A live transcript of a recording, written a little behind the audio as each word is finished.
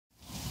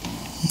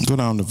Go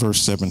down to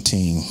verse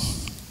 17.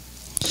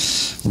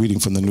 Reading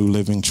from the New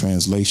Living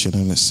Translation,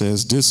 and it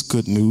says, this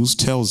good news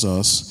tells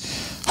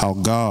us how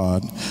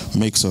God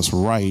makes us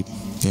right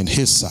in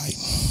his sight.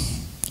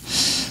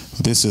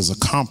 This is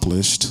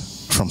accomplished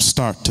from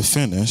start to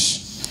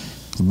finish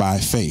by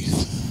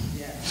faith.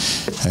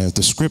 As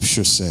the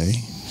scriptures say,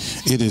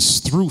 it is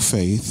through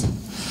faith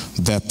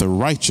that the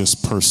righteous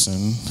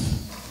person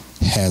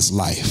has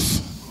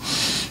life.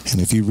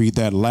 And if you read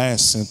that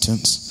last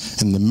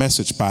sentence in the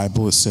Message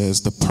Bible, it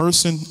says, the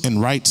person in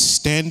right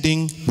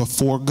standing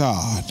before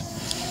God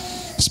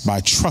is by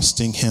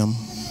trusting him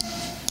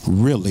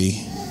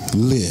really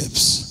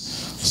lives.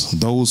 So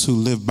those who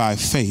live by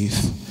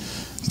faith,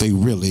 they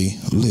really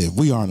live.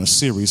 We are in a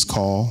series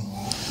called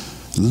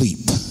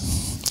Leap.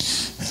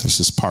 This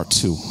is part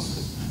 2.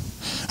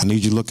 I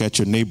need you to look at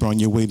your neighbor on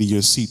your way to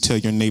your seat. Tell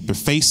your neighbor,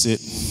 face it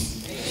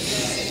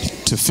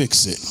to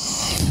fix it.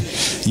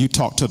 You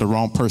talk to the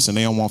wrong person.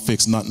 They don't want to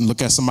fix nothing.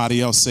 Look at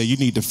somebody else. Say, you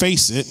need to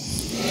face it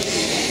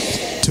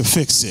to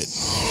fix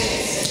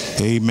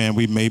it. Amen.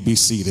 We may be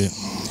seated.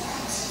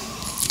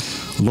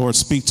 Lord,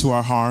 speak to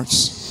our hearts.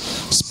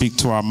 Speak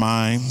to our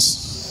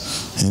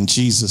minds. In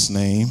Jesus'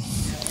 name,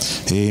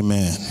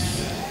 amen.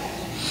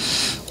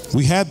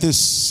 We had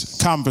this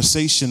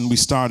conversation we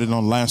started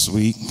on last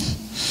week.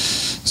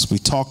 So we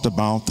talked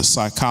about the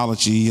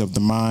psychology of the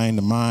mind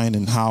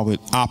and how it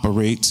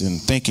operates,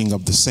 and thinking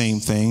of the same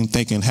thing,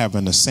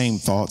 having the same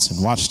thoughts,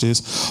 and watch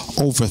this,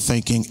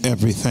 overthinking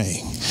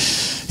everything.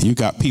 You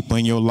got people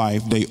in your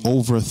life, they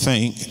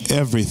overthink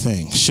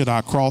everything. Should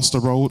I cross the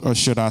road or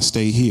should I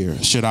stay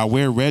here? Should I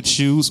wear red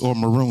shoes or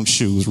maroon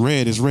shoes?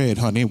 Red is red,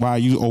 honey. Why are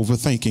you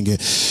overthinking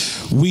it?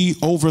 We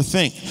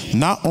overthink,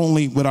 not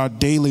only with our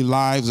daily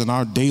lives and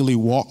our daily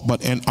walk,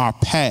 but in our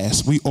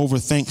past. We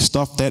overthink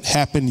stuff that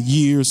happened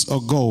years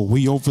ago.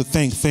 We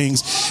overthink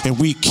things and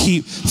we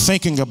keep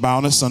thinking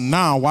about it. So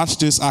now, watch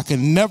this, I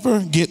can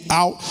never get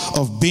out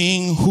of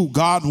being who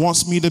God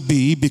wants me to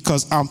be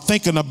because I'm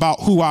thinking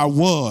about who I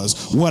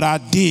was, what I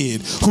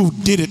did, who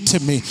did it to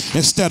me,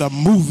 instead of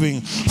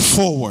moving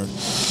forward.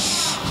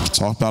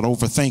 Talk about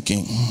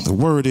overthinking. The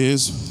word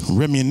is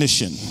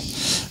remunition.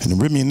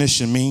 And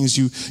remunition means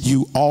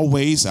you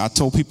always, I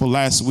told people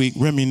last week,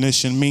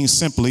 remunition means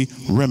simply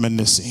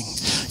reminiscing.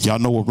 Y'all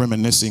know what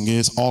reminiscing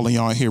is. All of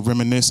y'all here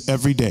reminisce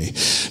every day.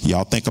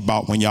 Y'all think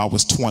about when y'all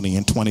was 20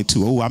 and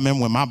 22. Oh, I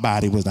remember when my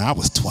body was, I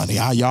was 20.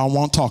 Y'all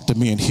won't talk to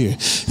me in here.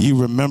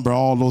 You remember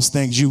all those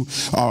things. You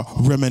are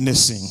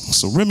reminiscing.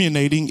 So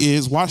ruminating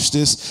is, watch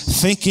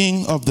this,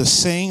 thinking of the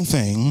same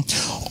thing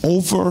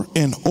over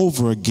and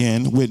over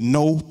again with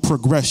no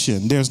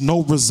progression. There's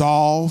no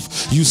resolve.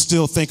 You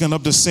still thinking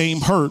of the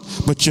same hurt,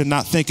 but you're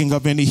not thinking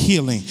of any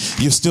healing.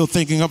 You're still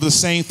thinking of the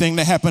same thing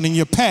that happened in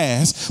your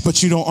past,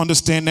 but you don't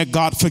understand that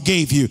God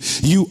forgave you.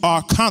 You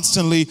are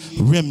constantly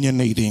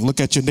ruminating. Look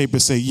at your neighbor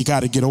and say, you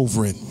got to get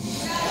over it.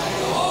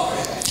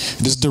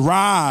 It is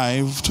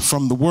derived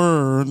from the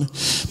word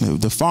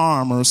the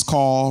farmers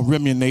call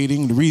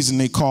ruminating. The reason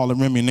they call it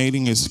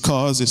ruminating is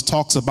because it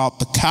talks about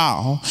the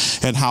cow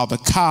and how the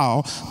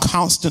cow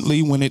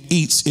constantly, when it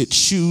eats, it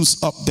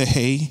chews up the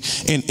hay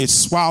and it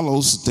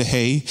swallows the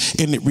hay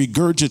and it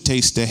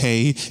regurgitates the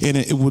hay, and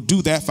it will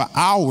do that for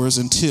hours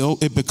until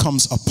it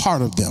becomes a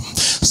part of them.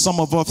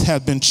 Some of us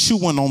have been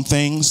chewing on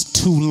things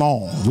too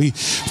long.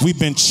 We've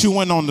been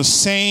chewing on the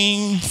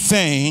same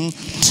thing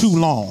too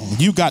long.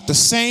 You got the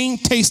same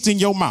taste in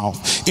your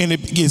mouth and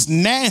it is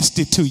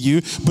nasty to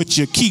you, but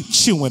you keep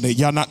chewing it.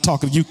 Y'all not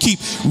talking. You keep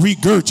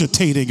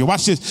regurgitating it.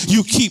 Watch this.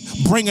 You keep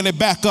bringing it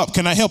back up.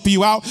 Can I help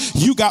you out?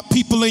 You got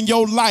people in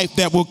your life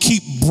that will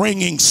keep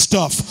bringing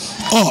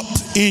stuff up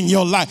in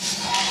your life.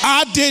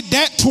 I did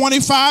that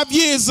 25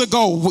 years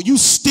ago. You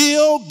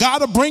still got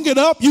to bring it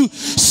up. You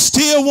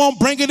still won't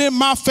bring it in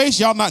my face.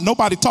 Y'all not,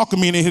 nobody talking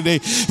to me in here today.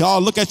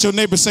 Y'all look at your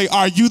neighbor and say,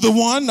 are you the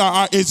one?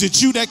 Or is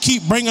it you that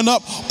keep bringing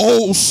up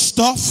old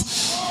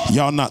stuff?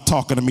 Y'all not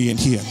talking to me in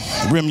here.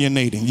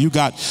 Ruminating. You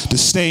got the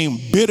same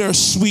bitter,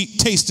 sweet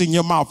taste in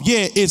your mouth.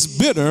 Yeah, it's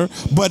bitter,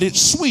 but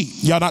it's sweet.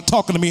 Y'all not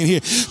talking to me in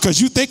here.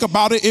 Because you think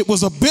about it, it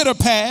was a bitter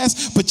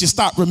past, but you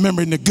start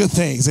remembering the good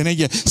things. And then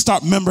you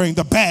start remembering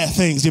the bad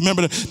things. You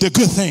remember the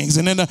good things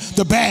and then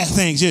the bad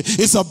things.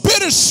 It's a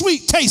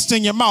bittersweet taste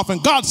in your mouth.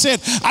 And God said,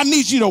 I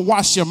need you to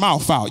wash your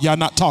mouth out. Y'all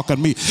not talking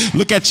to me.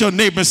 Look at your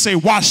neighbor and say,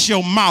 wash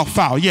your mouth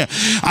out. Yeah,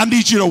 I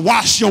need you to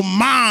wash your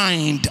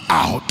mind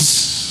out.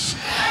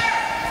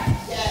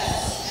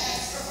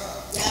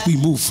 We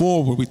move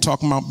forward. We're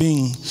talking about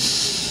being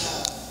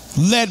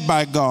led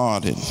by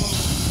God. And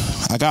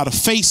I got to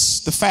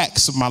face the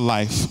facts of my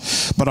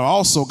life, but I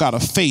also got to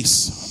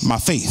face my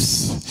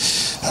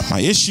faith. My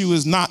issue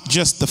is not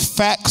just the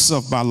facts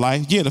of my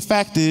life. Yeah, the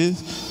fact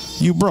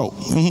is you broke.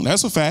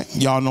 That's a fact.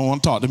 Y'all don't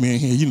want to talk to me in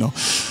here, you know.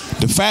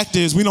 The fact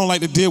is we don't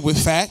like to deal with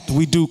fact.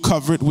 We do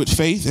cover it with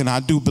faith, and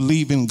I do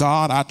believe in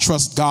God. I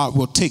trust God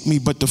will take me.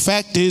 But the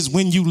fact is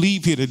when you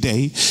leave here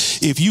today,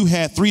 if you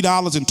had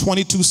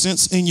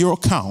 $3.22 in your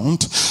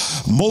account,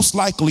 most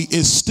likely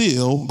it's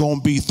still going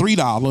to be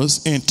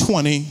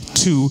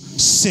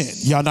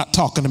 $3.22. Y'all not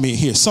talking to me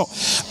here. So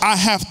I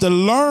have to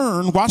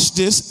learn, watch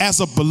this, as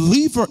a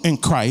believer in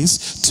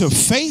Christ, to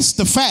face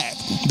the fact.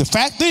 The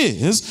fact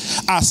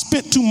is, I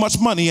spent too much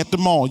money at the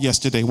mall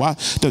yesterday. Why?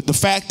 The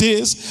fact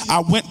is,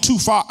 I went too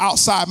far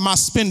outside my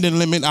spending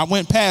limit. I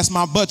went past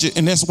my budget,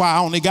 and that's why I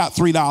only got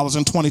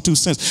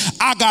 $3.22.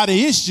 I got an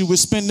issue with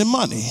spending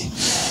money.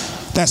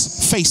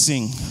 That's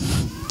facing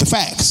the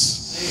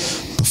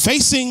facts. But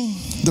facing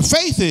the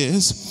faith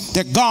is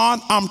that,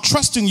 God, I'm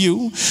trusting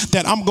you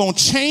that I'm going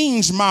to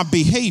change my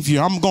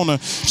behavior. I'm going to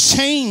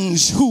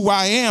change who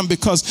I am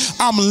because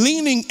I'm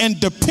leaning and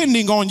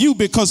depending on you,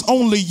 because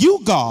only you,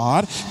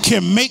 God,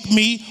 can make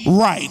me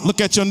right.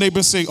 Look at your neighbor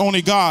and say,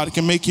 only God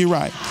can make you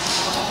right.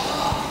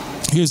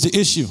 Here's the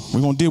issue.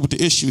 We're going to deal with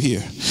the issue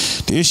here.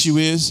 The issue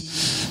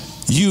is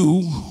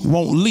you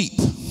won't leap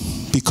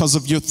because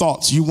of your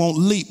thoughts. You won't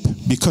leap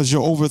because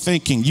you're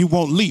overthinking. You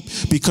won't leap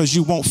because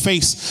you won't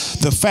face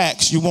the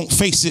facts. You won't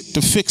face it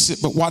to fix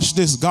it. But watch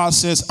this. God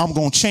says, I'm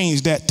going to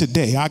change that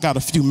today. I got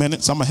a few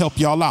minutes. I'm going to help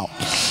y'all out.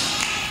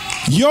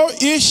 Your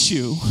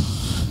issue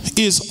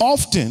is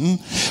often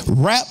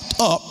wrapped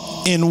up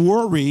in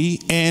worry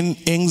and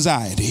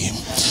anxiety.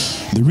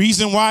 The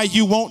reason why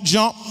you won't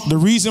jump, the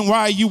reason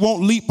why you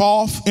won't leap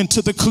off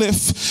into the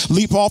cliff,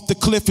 leap off the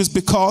cliff, is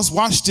because,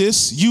 watch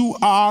this, you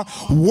are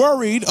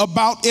worried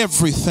about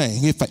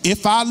everything.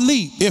 If I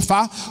leap, if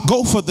I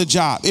go for the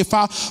job, if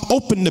I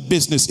open the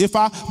business, if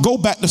I go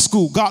back to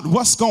school, God,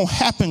 what's going to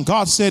happen?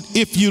 God said,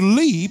 if you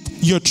leap,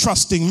 you're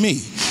trusting me.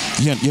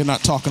 You're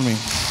not talking to me.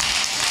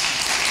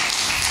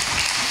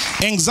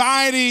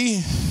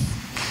 Anxiety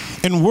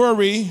and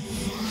worry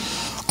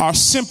are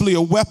simply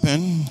a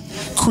weapon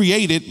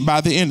created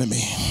by the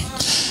enemy.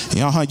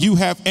 You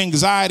have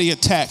anxiety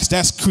attacks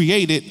that's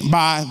created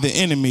by the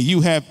enemy.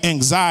 You have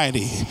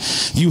anxiety,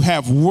 you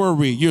have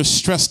worry, you're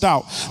stressed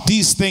out.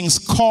 These things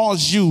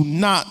cause you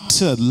not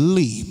to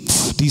leap.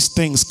 These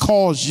things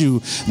cause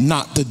you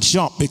not to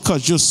jump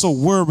because you're so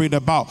worried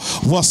about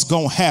what's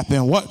going to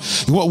happen.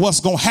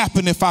 What's going to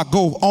happen if I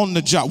go on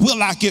the job?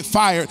 Will I get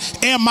fired?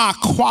 Am I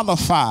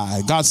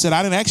qualified? God said,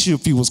 I didn't ask you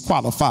if you was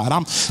qualified.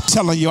 I'm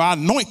telling you, I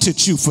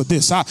anointed you for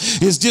this.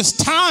 It's just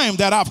time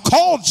that I've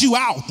called you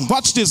out.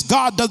 Watch this.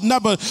 God does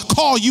never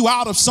call you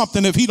out of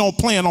something if he don't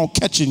plan on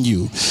catching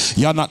you.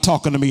 Y'all not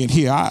talking to me in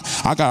here.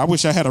 I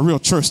wish I had a real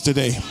church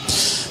today.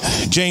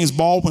 James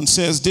Baldwin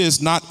says this: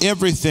 not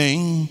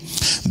everything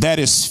that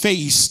is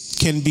faced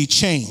can be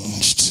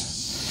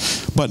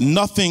changed, but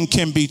nothing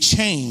can be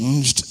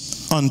changed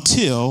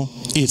until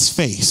it's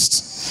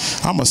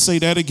faced. I'm going to say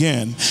that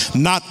again.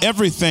 Not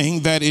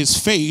everything that is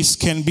faced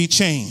can be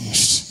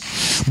changed,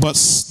 but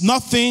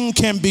nothing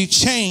can be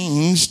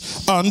changed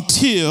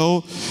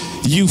until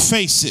you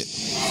face it.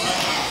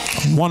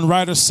 One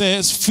writer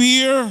says,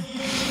 fear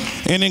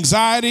and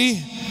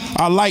anxiety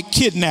are like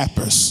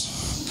kidnappers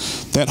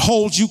that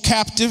hold you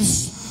captive,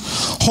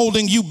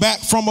 holding you back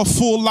from a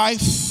full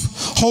life,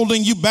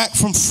 holding you back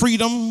from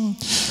freedom.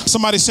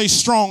 Somebody say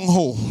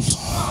stronghold.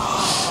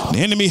 The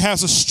enemy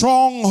has a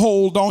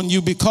stronghold on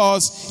you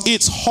because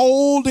it's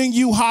holding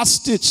you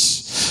hostage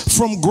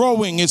from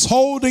growing. It's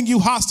holding you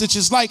hostage.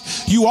 It's like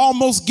you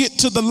almost get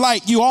to the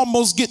light. You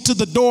almost get to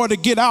the door to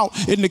get out,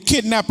 and the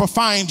kidnapper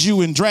finds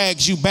you and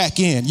drags you back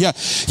in. Yeah,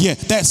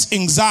 that's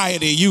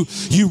anxiety. You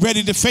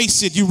ready to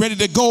face it. You ready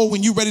to go,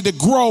 and you ready to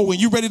grow,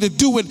 and you ready to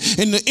do it.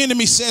 And the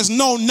enemy says,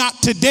 no,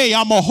 not today.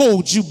 I'm going to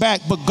hold you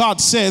back. But God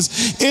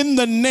says, in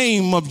the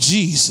name of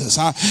Jesus,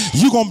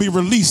 you're going to be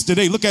released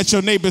today. Look at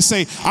your neighbor and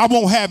say, I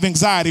won't have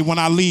anxiety when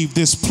I leave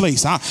this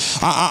place.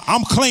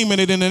 I'm claiming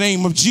it in the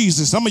name of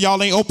Jesus. Some of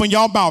y'all ain't open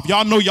y'all mouth.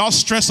 Y'all know y'all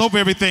stress over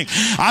everything.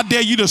 I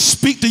dare you to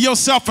speak to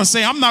yourself and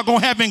say, I'm not going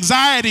to have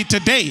anxiety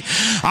today.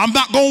 I'm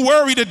not going to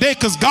worry today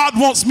because God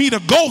wants me to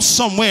go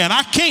somewhere, and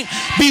I can't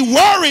be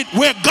worried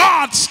where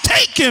God's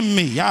taking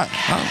me.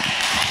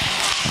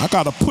 I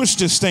got to push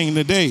this thing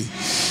today.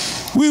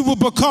 We will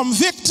become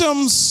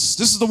victims.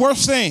 This is the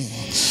worst thing.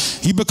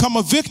 You become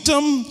a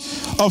victim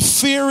of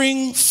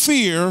fearing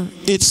fear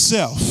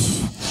itself.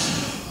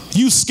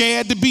 You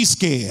scared to be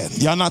scared.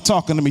 Y'all not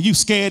talking to me. You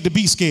scared to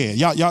be scared.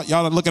 Y'all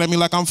are looking at me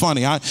like I'm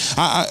funny.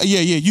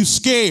 You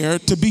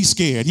scared to be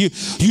scared. You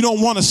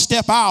don't want to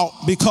step out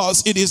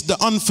because it is the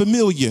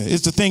unfamiliar.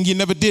 It's the thing you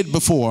never did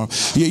before.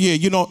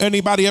 You know,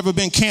 anybody ever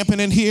been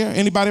camping in here?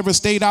 Anybody ever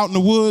stayed out in the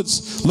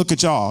woods? Look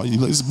at y'all.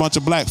 There's a bunch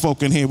of black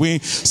folk in here.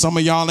 Some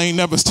of y'all ain't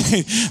never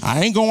stayed.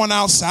 I ain't going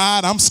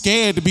outside. I'm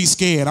scared to be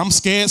scared. I'm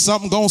scared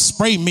something gonna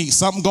spray me.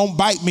 Something gonna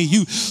bite me.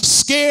 You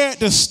scared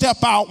to step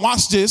out.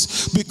 Watch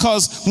this,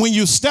 because when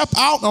you step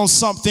out on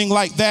something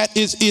like that,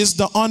 is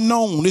the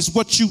unknown. It's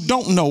what you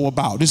don't know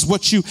about. It's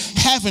what you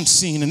haven't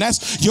seen. And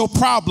that's your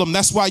problem.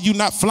 That's why you're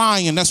not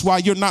flying. That's why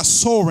you're not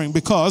soaring,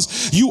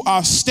 because you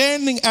are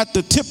standing at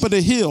the tip of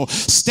the hill,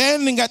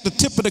 standing at the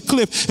tip of the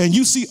cliff, and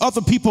you see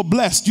other people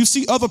blessed. You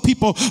see other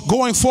people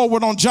going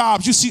forward on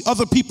jobs. You see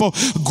other people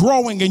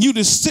growing, and you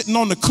just sitting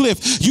on the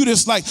cliff. You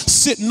just like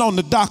sitting on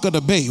the dock of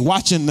the bay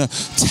watching the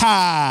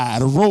tide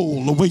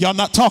roll away. Y'all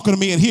not talking to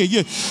me in here.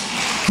 You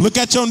look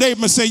at your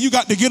neighbor and say, you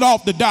got to get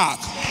off the dock.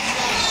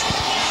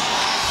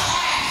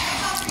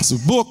 It's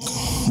a book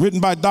written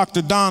by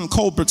Dr. Don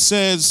Colbert.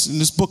 Says in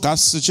this book, I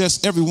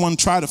suggest everyone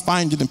try to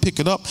find it and pick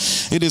it up.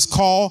 It is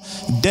called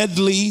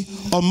Deadly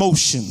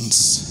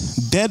Emotions.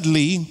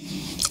 Deadly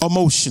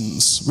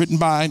Emotions, written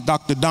by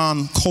Dr.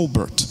 Don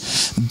Colbert.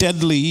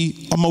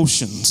 Deadly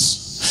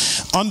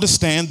Emotions.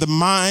 Understand the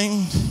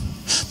mind,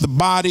 the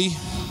body,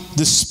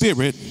 the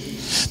spirit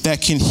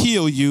that can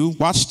heal you,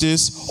 watch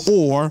this,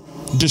 or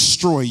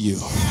destroy you.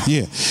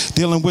 Yeah,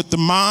 dealing with the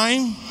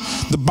mind,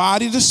 the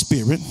body, the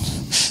spirit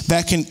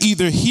that can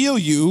either heal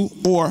you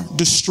or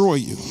destroy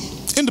you.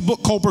 In the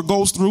book, Colbert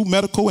goes through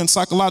medical and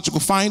psychological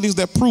findings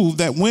that prove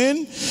that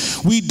when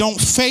we don't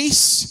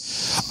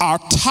face our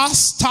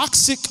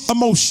toxic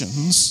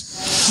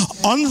emotions,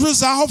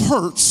 unresolved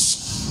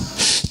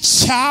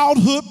hurts,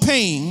 childhood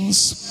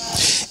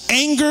pains,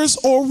 angers,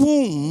 or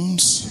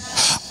wounds,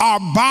 our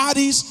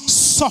bodies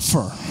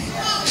suffer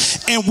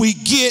and we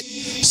get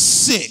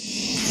sick.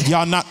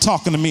 Y'all not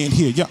talking to me in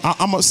here.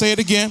 I'm going to say it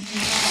again.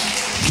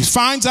 He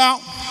finds out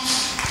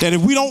that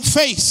if we don't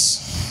face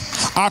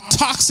our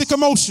toxic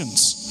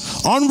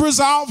emotions,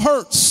 unresolved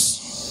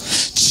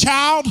hurts,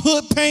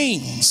 childhood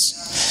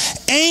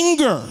pains,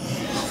 anger,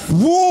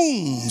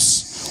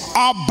 wounds,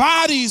 our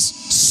bodies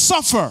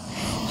suffer.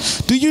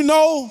 Do you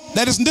know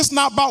that it's this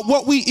not about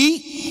what we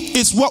eat,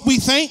 it's what we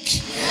think?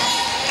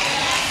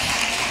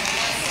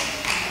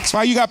 That's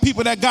why you got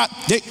people that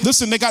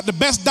they got the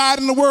best diet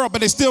in the world,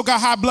 but they still got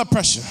high blood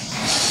pressure.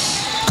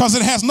 Because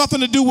it has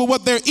nothing to do with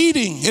what they're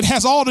eating. It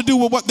has all to do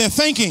with what they're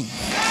thinking.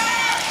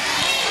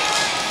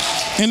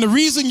 And the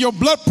reason your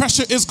blood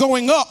pressure is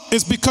going up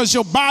is because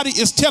your body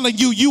is telling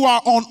you you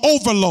are on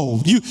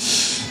overload.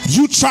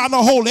 You trying to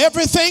hold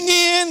everything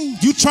in.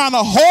 You trying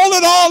to hold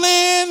it all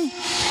in.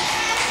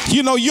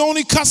 You know, you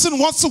only cussing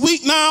once a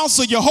week now,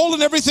 so you're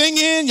holding everything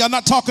in. Y'all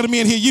not talking to me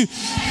in here.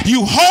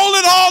 You hold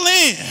it all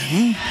in,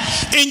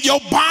 and your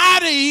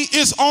body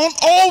is on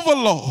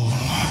overload.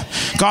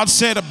 God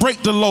said,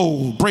 break the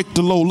load, break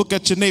the load. Look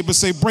at your neighbor,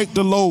 say, break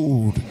the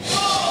load.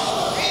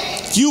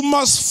 You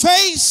must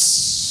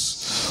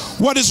face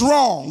what is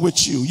wrong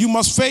with you. You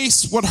must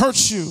face what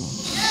hurts you.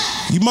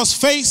 You must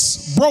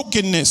face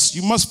brokenness.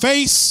 You must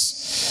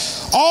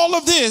face all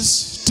of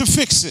this to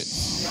fix it.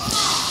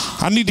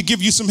 I need to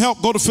give you some help.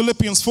 Go to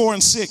Philippians 4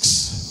 and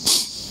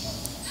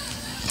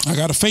 6. I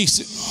got to face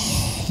it.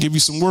 Give you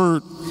some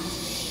word.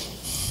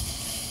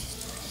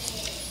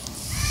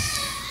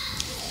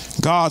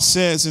 God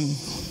says in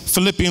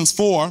Philippians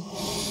 4,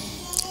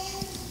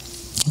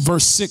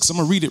 verse 6, I'm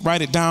going to read it,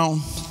 write it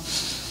down.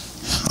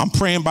 I'm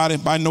praying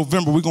by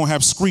November, we're going to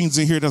have screens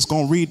in here that's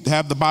going to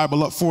have the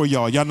Bible up for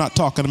y'all. Y'all not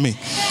talking to me.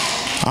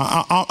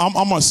 I'm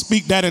going to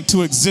speak that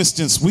into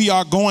existence. We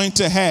are going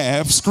to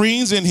have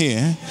screens in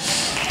here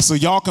so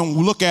y'all can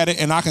look at it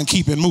and I can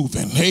keep it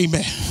moving.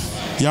 Amen.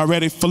 Y'all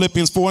ready?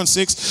 Philippians 4 and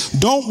 6.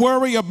 Don't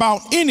worry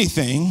about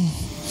anything.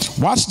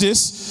 Watch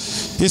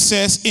this. It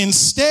says,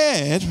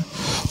 instead,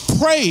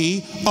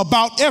 pray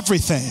about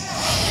everything.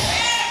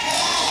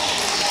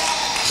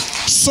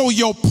 So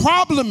your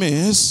problem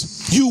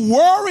is you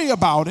worry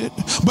about it,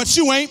 but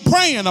you ain't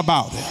praying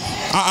about it.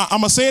 I'm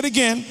going to say it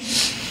again.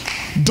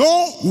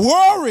 Don't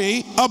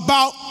worry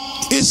about,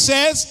 it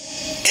says,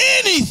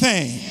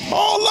 anything.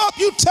 Hold up,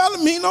 you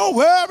telling me don't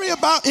worry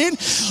about it.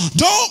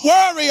 Don't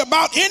worry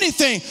about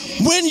anything.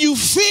 When you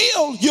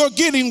feel you're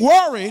getting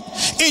worried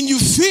and you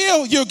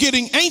feel you're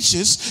getting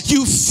anxious,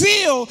 you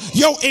feel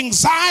your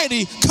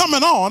anxiety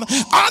coming on,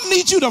 I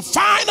need you to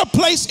find a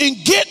place and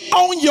get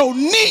on your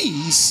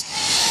knees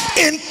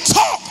and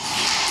talk.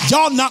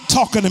 Y'all not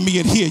talking to me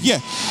in here. Yeah.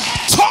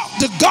 Talk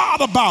to God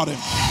about it.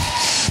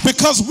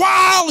 Because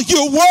while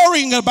you're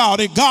worrying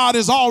about it, God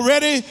has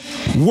already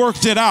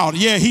worked it out.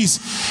 Yeah, he's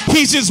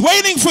just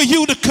waiting for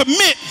you to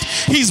commit.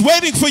 He's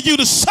waiting for you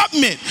to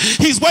submit.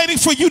 He's waiting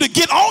for you to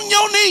get on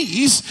your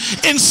knees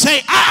and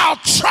say, I'll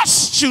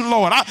trust you,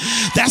 Lord.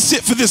 That's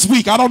it for this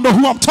week. I don't know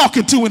who I'm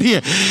talking to in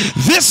here.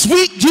 This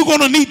week, you're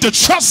going to need to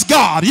trust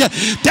God. Yeah,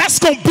 that's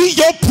going to be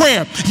your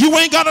prayer. You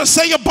ain't got to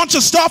say a bunch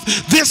of stuff.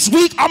 This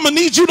week, I'm going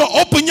to need you to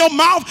open your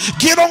mouth,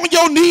 get on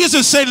your knees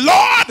and say, Lord,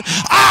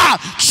 I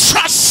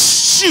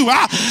trust you.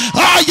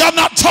 Y'all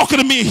not talking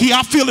to me here.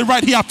 I feel it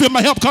right here. I feel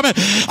my help coming.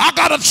 I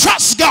got to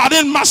trust God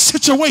in my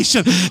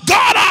situation.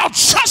 God, I'll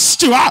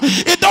trust you.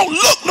 It don't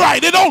look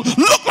right. It don't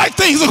look like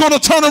things are going to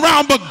turn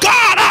around, but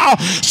God, I'll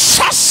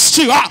trust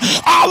you.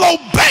 I'll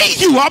obey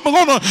you. I'm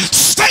going to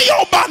stay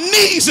on my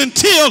knees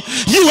until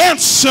you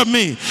answer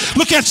me.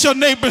 Look at your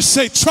neighbor and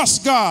say,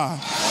 trust God.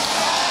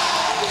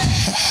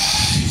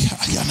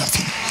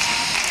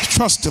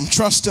 Trust him,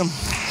 trust him.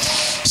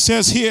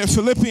 Says here,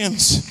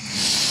 Philippians,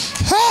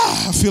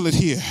 I feel it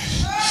here.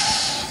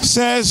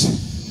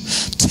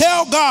 Says,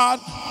 tell God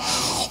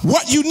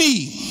what you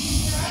need.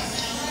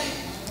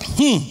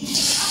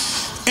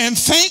 And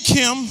thank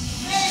him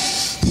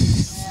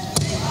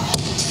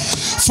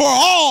for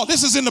all.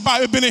 This is in the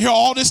Bible. I've been in here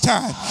all this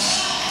time.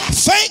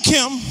 Thank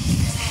him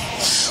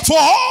for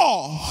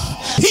all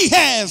he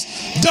has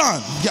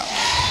done.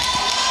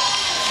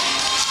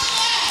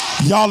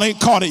 Y'all ain't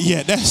caught it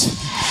yet.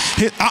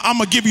 I'm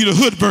going to give you the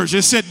hood version.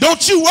 It said,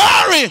 don't you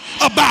worry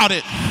about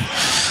it.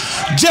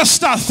 Just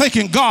start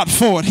thanking God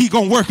for it. He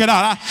gonna work it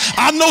out.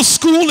 I know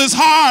school is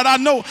hard. I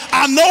know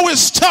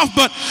it's tough,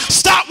 but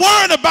stop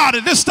worrying about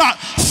it. Just start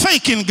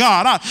thanking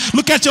God.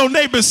 Look at your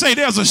neighbor and say,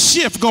 there's a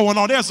shift going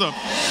on.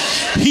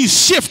 He's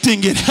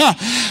shifting it.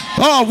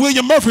 Oh,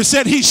 William Murphy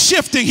said he's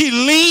shifting. He's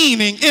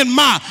leaning in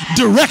my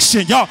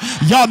direction.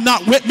 Y'all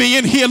not with me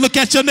in here. Look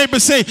at your neighbor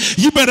and say,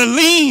 you better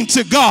lean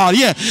to God.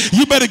 Yeah,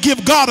 you better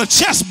give God a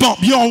chest bump.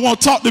 You don't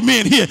want to talk to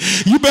me in here.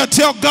 You better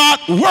tell God,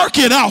 work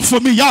it out for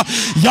me. Y'all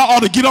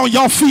ought to get on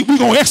your feet. We're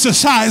going to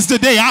exercise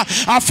today.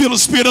 I feel the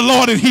Spirit of the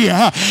Lord in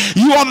here.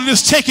 You ought to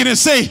just take it and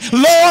say,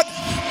 Lord,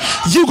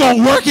 you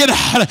gonna work it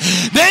out.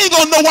 They ain't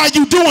gonna know why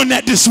you doing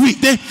that this week.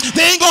 They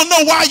ain't gonna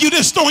know why you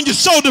just throwing your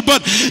shoulder,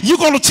 but you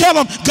gonna tell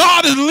them,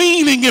 God is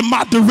leaning in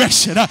my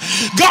direction.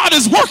 God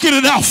is working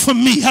it out for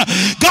me.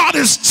 God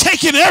is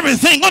taking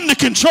everything under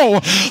control.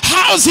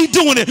 How is he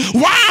doing it?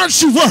 Why aren't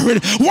you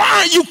worried? Why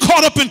aren't you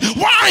caught up in,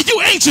 why are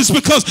you anxious?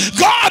 Because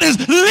God is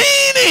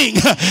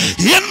leaning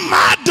in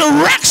my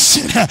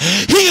direction.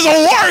 He's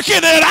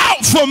working it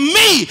out for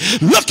me.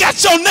 Look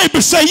at your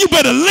neighbor, say, you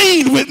better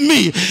lean with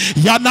me.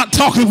 Y'all not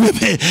talking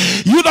with me.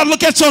 You don't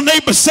look at your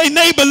neighbor, say,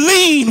 neighbor,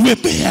 lean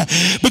with me,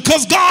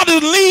 because God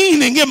is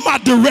leaning in my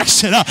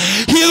direction.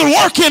 He's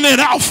working it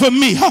out for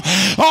me.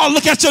 Oh,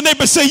 look at your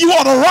neighbor, say, you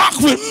ought to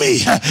rock with me,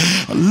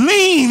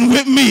 lean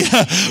with me,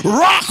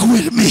 rock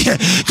with me,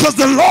 because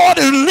the Lord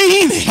is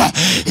leaning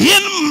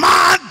in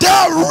my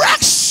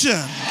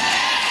direction.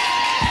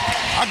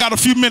 I got a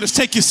few minutes.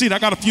 Take your seat. I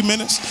got a few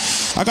minutes.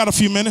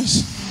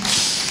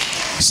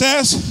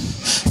 Says,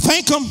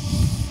 thank him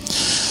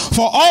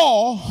for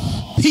all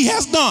he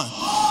has done.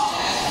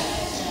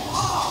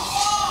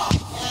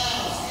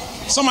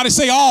 Somebody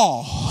say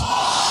all.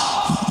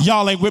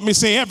 Y'all ain't with me.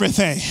 Say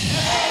everything.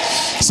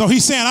 So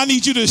he's saying, I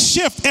need you to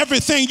shift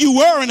everything you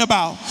worrying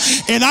about,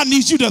 and I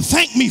need you to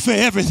thank me for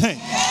everything.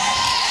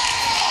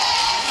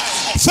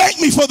 Thank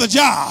me for the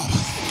job.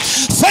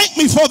 Thank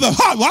me for the,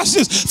 watch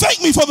this.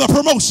 Thank me for the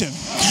promotion.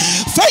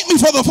 Thank me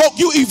for the folk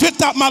you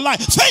evict out my life.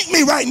 Thank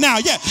me right now.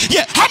 Yeah.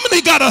 How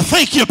many got a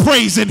thank you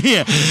praise in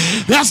here?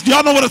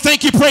 Y'all know what a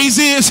thank you praise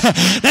is?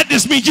 That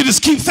just means you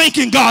just keep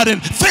thanking God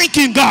and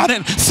thanking God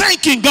and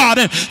thanking God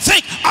and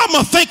I'm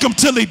going to thank him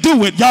till he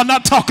do it. Y'all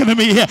not talking to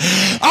me here.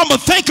 I'm going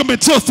to thank him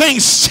until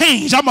things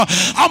change. I'm going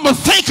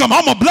to thank him.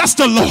 I'm going to bless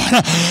the Lord.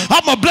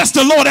 I'm going to bless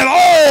the Lord at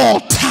all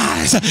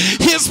times.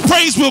 His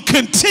praise will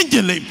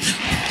continually.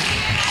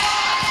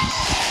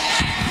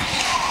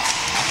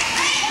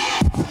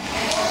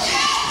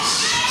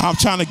 I'm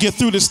trying to get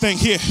through this thing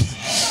here.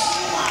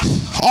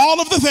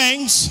 All of the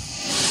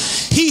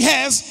things he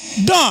has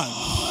done.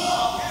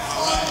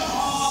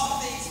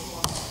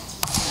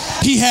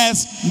 He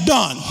has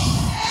done.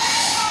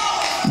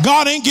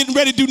 God ain't getting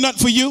ready to do nothing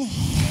for you.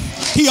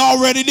 He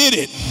already did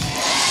it.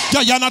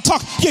 Y'all not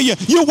talking. Yeah.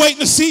 You're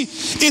waiting to see,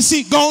 is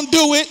he going to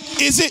do it?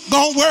 Is it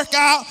going to work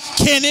out?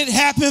 Can it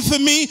happen for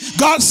me?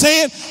 God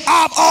saying,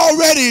 I've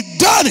already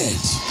done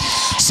it.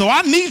 So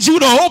I need you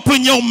to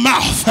open your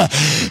mouth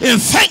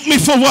and thank me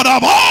for what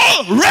I've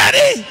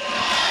already.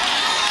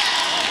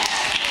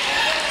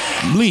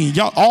 Lean,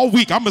 y'all, all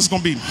week I'm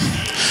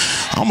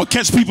gonna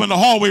catch people in the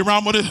hallway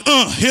around with it,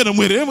 hit them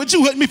with it. What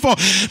you hit me for?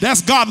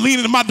 That's God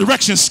leaning in my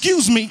direction.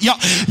 Excuse me,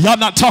 y'all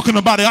not talking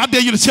about it. I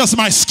dare you to tell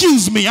somebody,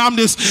 excuse me, I'm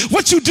this.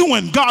 What you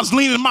doing? God's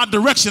leaning in my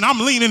direction. I'm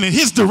leaning in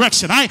his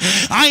direction. I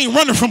ain't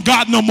running from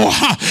God no more.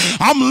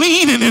 I'm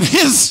leaning in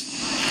his.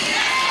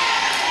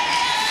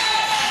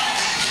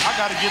 I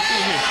gotta get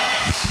through here.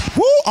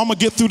 Woo, I'm gonna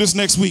get through this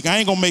next week. I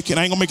ain't gonna make it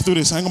through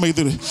this.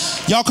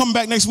 Y'all coming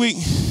back next week?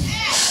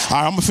 All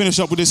right, I'm gonna finish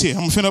up with this here.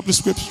 I'm gonna finish up the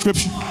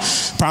scripture.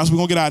 Promise we're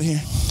gonna get out of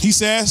here. He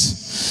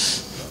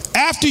says,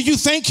 after you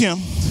thank him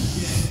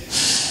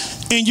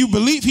and you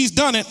believe he's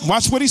done it,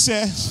 watch what he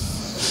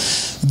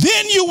says,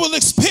 then you will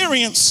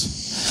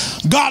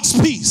experience God's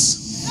peace.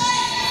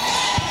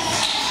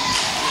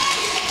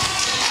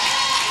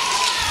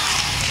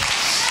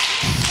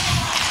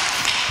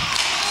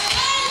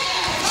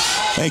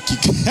 Thank you.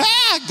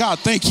 God,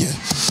 thank you.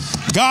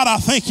 God, I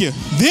thank you.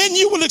 Then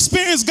you will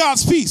experience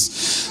God's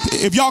peace.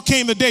 If y'all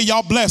came today,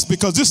 y'all blessed,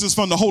 because this is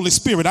from the Holy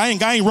Spirit. I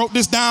ain't wrote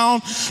this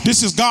down.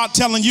 This is God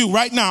telling you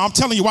right now. I'm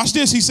telling you, watch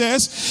this. He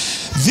says,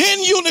 then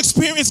you'll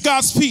experience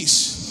God's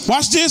peace.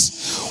 Watch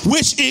this,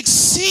 which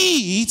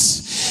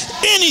exceeds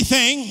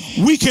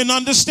anything we can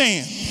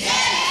understand.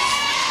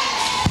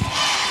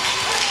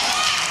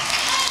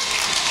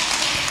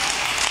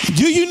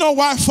 Do you know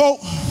why, folk?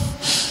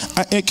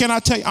 can I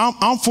tell you,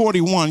 I'm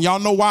 41. Y'all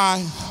know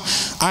why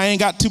I ain't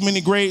got too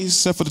many grades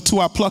except for the 2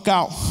 I pluck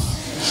out?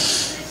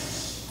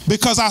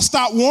 Because I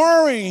stopped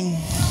worrying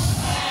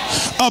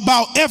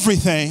about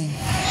everything.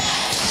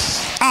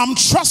 I'm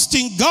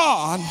trusting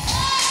God,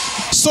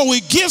 so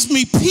it gives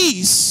me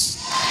peace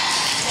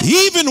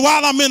even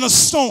while I'm in a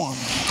storm.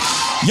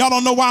 Y'all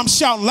don't know why I'm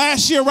shouting.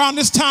 Last year around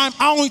this time,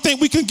 I don't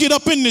think we can get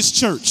up in this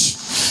church.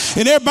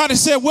 And everybody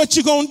said, what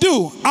you gonna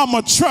do? I'm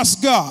gonna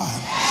trust God.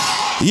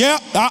 Yeah,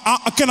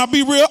 can I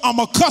be real? I'm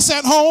gonna cuss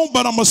at home,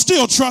 but I'm gonna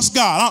still trust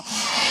God.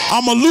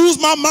 I'm gonna lose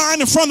my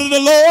mind in front of the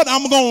Lord.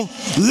 I'm gonna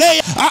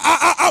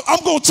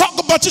I'm gonna talk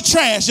a bunch of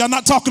trash. Y'all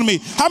not talking to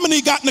me. How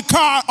many got in the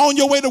car on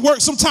your way to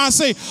work sometimes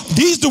say,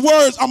 these the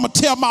words I'm gonna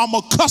tell I'm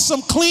gonna cuss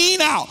them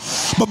clean out.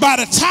 But by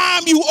the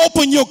time you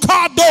open your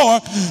car door,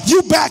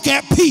 you back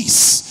at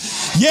peace.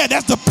 Yeah,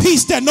 that's the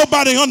peace that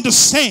nobody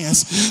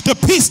understands. The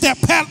peace that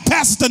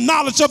passes the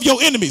knowledge of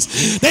your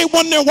enemies. They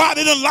wonder why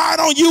they done lied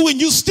on you and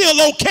you still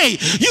okay.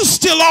 You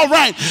still all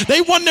right.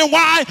 They wonder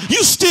why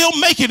you still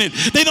making it.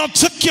 They done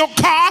took your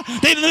car.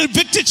 They done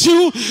evicted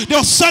you.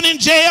 Your son in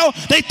jail.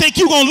 They think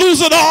you gonna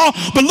lose it all.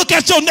 But look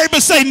at your neighbor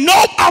and say,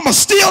 nope, I'ma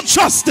still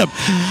trust him.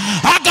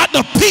 I got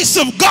the peace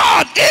of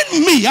God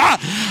in me.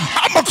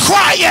 I'ma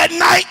cry at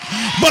night,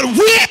 but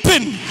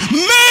weeping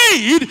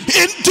may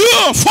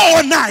endure for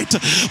a night.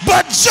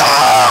 But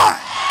joy.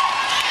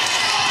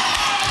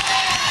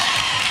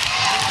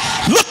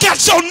 Look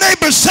at your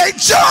neighbor and say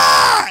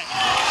joy.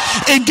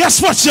 And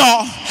guess what,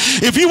 y'all?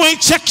 If you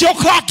ain't checked your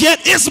clock yet,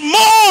 it's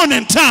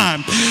morning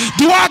time.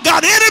 Do I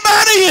got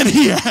anybody in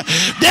here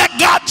that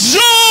got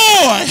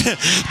joy?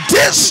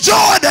 This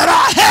joy that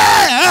I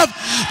have,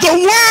 the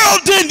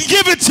world didn't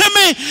give it to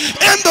me,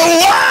 and the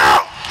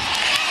world.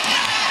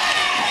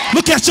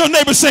 Look at your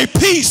neighbor and say,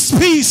 peace,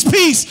 peace,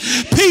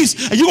 peace,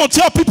 peace. And you're going to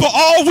tell people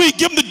all week,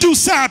 give them the do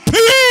sign,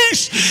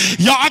 peace.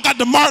 Y'all, I got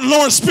the Martin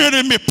Lawrence spirit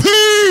in me,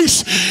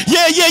 peace.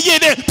 Yeah.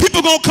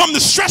 People going to come to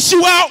stress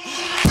you out.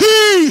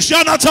 Peace.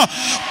 Y'all not talking.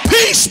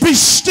 Peace, be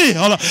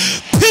still.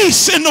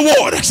 Peace in the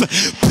waters.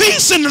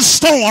 Peace in the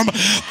storm.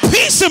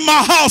 Peace in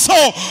my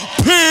household.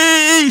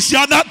 Peace.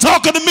 Y'all not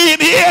talking to me in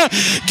here.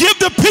 Give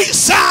the peace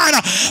sign.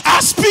 I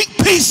speak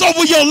peace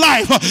over your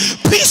life.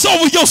 Peace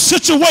over your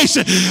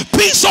situation.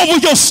 Peace over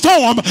your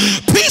storm.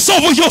 Peace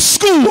over your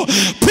school.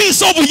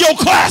 Peace over your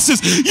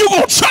classes. You're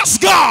going to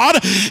trust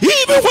God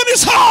even when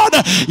it's hard.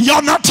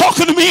 Y'all not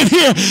talking to me in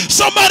here.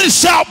 Somebody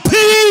shout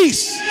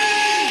peace.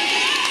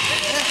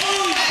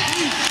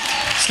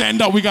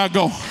 Stand up, we gotta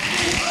go.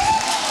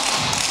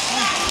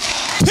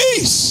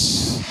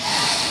 Peace.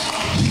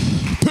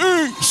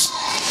 Peace.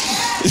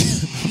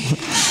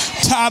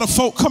 Tired of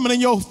folk coming in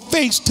your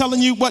face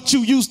telling you what you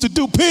used to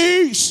do.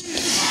 Peace.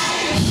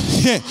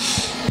 Yeah.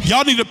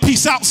 Y'all need to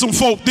peace out some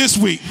folk this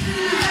week.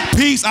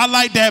 Peace, I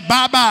like that.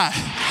 Bye-bye.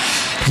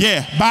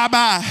 Yeah,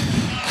 bye-bye.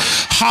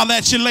 Holler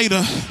at you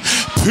later.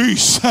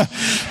 Peace.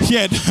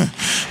 Yeah,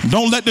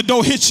 don't let the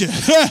door hit you.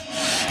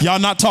 Y'all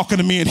not talking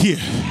to me in here.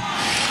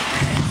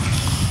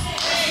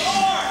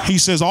 He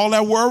says, all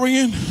that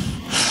worrying,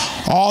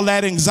 all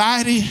that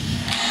anxiety,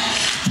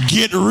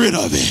 get rid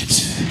of it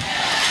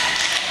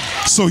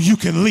so you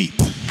can leap.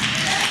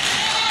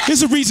 There's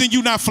the reason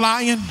you're not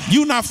flying.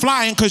 You're not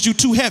flying because you're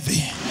too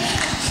heavy.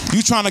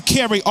 You're trying to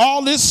carry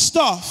all this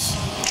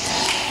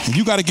stuff, and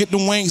you got to get the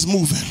wings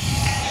moving.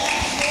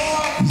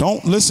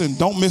 Don't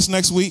miss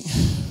next week.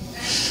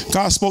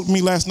 God spoke to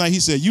me last night. He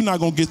said, you're not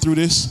going to get through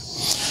this.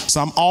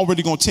 So I'm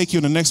already going to take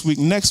you to next week.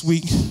 Next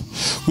week,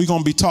 we're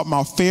going to be talking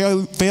about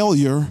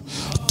failure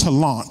to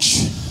launch.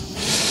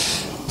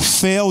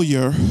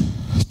 Failure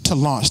to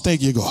launch.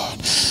 Thank you, God.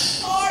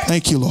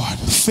 Thank you, Lord.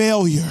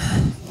 Failure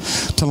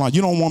to launch.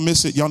 You don't want to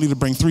miss it. Y'all need to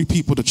bring 3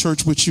 people to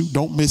church with you.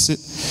 Don't miss it.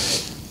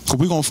 Because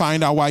we're going to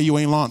find out why you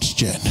ain't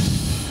launched yet.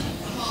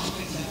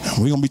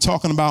 And we're going to be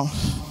talking about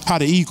how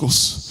the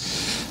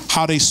eagles,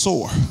 how they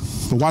soar.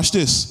 But watch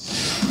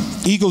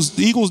this.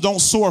 Eagles don't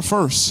soar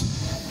first.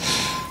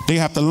 They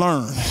have to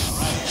learn.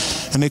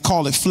 And they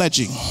call it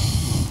fledging.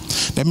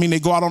 That means they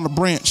go out on the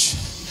branch,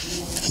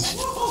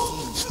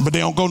 but they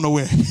don't go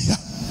nowhere.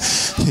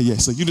 Yeah,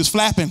 so you just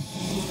flapping,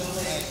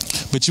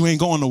 but you ain't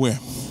going nowhere.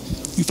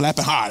 You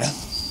flapping harder.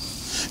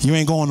 You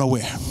ain't going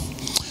nowhere.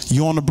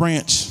 You on the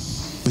branch,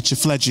 but you're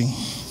fledging.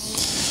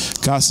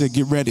 God said,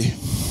 get ready.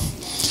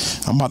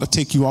 I'm about to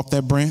take you off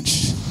that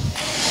branch.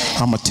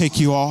 I'm going to take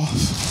you off.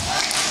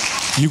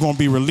 You're going to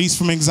be released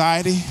from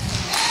anxiety.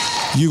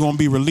 You're going to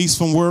be released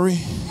from worry.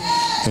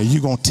 And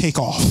you're going to take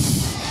off.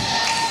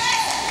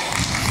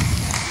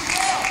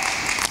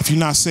 If you're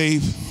not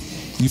saved,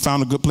 you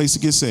found a good place to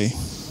get saved.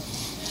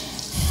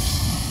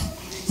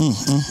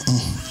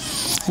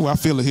 Oh, I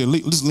feel it here.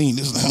 Let's lean.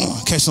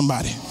 Catch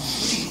somebody.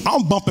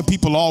 I'm bumping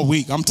people all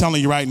week. I'm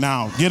telling you right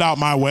now. Get out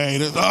my way.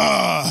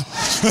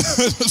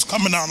 It's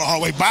coming down the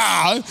hallway.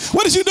 Bye.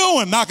 What is you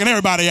doing? Knocking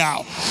everybody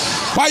out.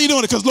 Why are you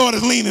doing it? Because Lord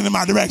is leaning in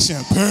my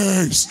direction.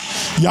 Peace.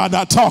 Y'all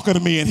not talking to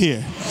me in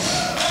here.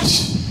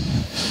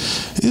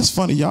 It's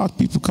funny, y'all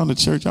people come to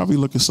church, y'all be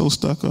looking so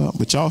stuck up,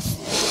 but y'all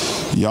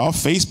Y'all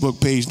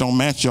Facebook page don't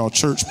match y'all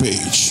church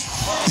page.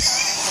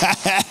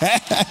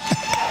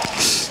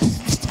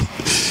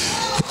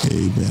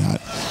 Amen.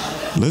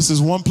 This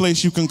is one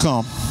place you can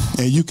come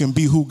and you can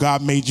be who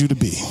God made you to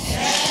be.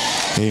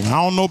 Amen.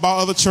 I don't know about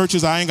other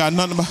churches. I ain't got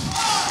nothing about,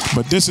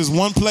 but this is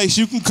one place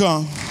you can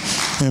come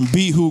and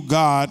be who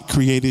God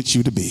created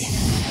you to be.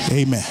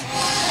 Amen.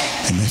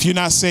 And if you're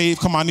not saved,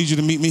 come on, I need you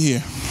to meet me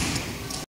here.